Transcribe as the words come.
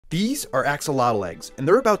These are axolotl eggs, and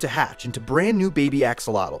they're about to hatch into brand new baby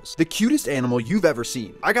axolotls, the cutest animal you've ever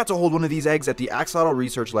seen. I got to hold one of these eggs at the Axolotl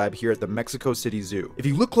Research Lab here at the Mexico City Zoo. If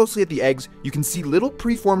you look closely at the eggs, you can see little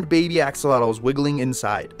preformed baby axolotls wiggling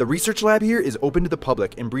inside. The research lab here is open to the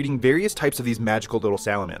public and breeding various types of these magical little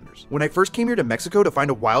salamanders. When I first came here to Mexico to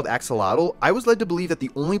find a wild axolotl, I was led to believe that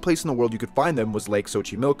the only place in the world you could find them was Lake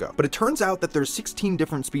Xochimilco. But it turns out that there's 16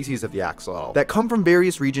 different species of the axolotl that come from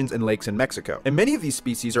various regions and lakes in Mexico. And many of these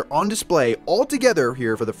species are on display all together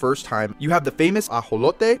here for the first time. You have the famous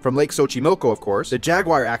ajolote from Lake Xochimilco, of course, the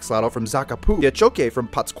jaguar axolotl from Zacapú, the achoque from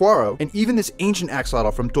Pátzcuaro, and even this ancient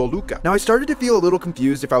axolotl from Toluca. Now I started to feel a little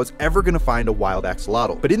confused if I was ever going to find a wild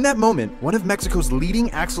axolotl, but in that moment, one of Mexico's leading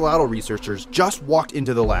axolotl researchers just walked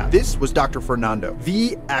into the lab. This was Dr. Fernando,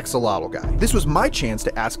 the axolotl guy. This was my chance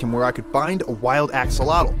to ask him where I could find a wild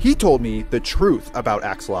axolotl. He told me the truth about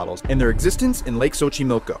axolotls and their existence in Lake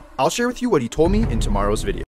Xochimilco. I'll share with you what he told me in tomorrow's video.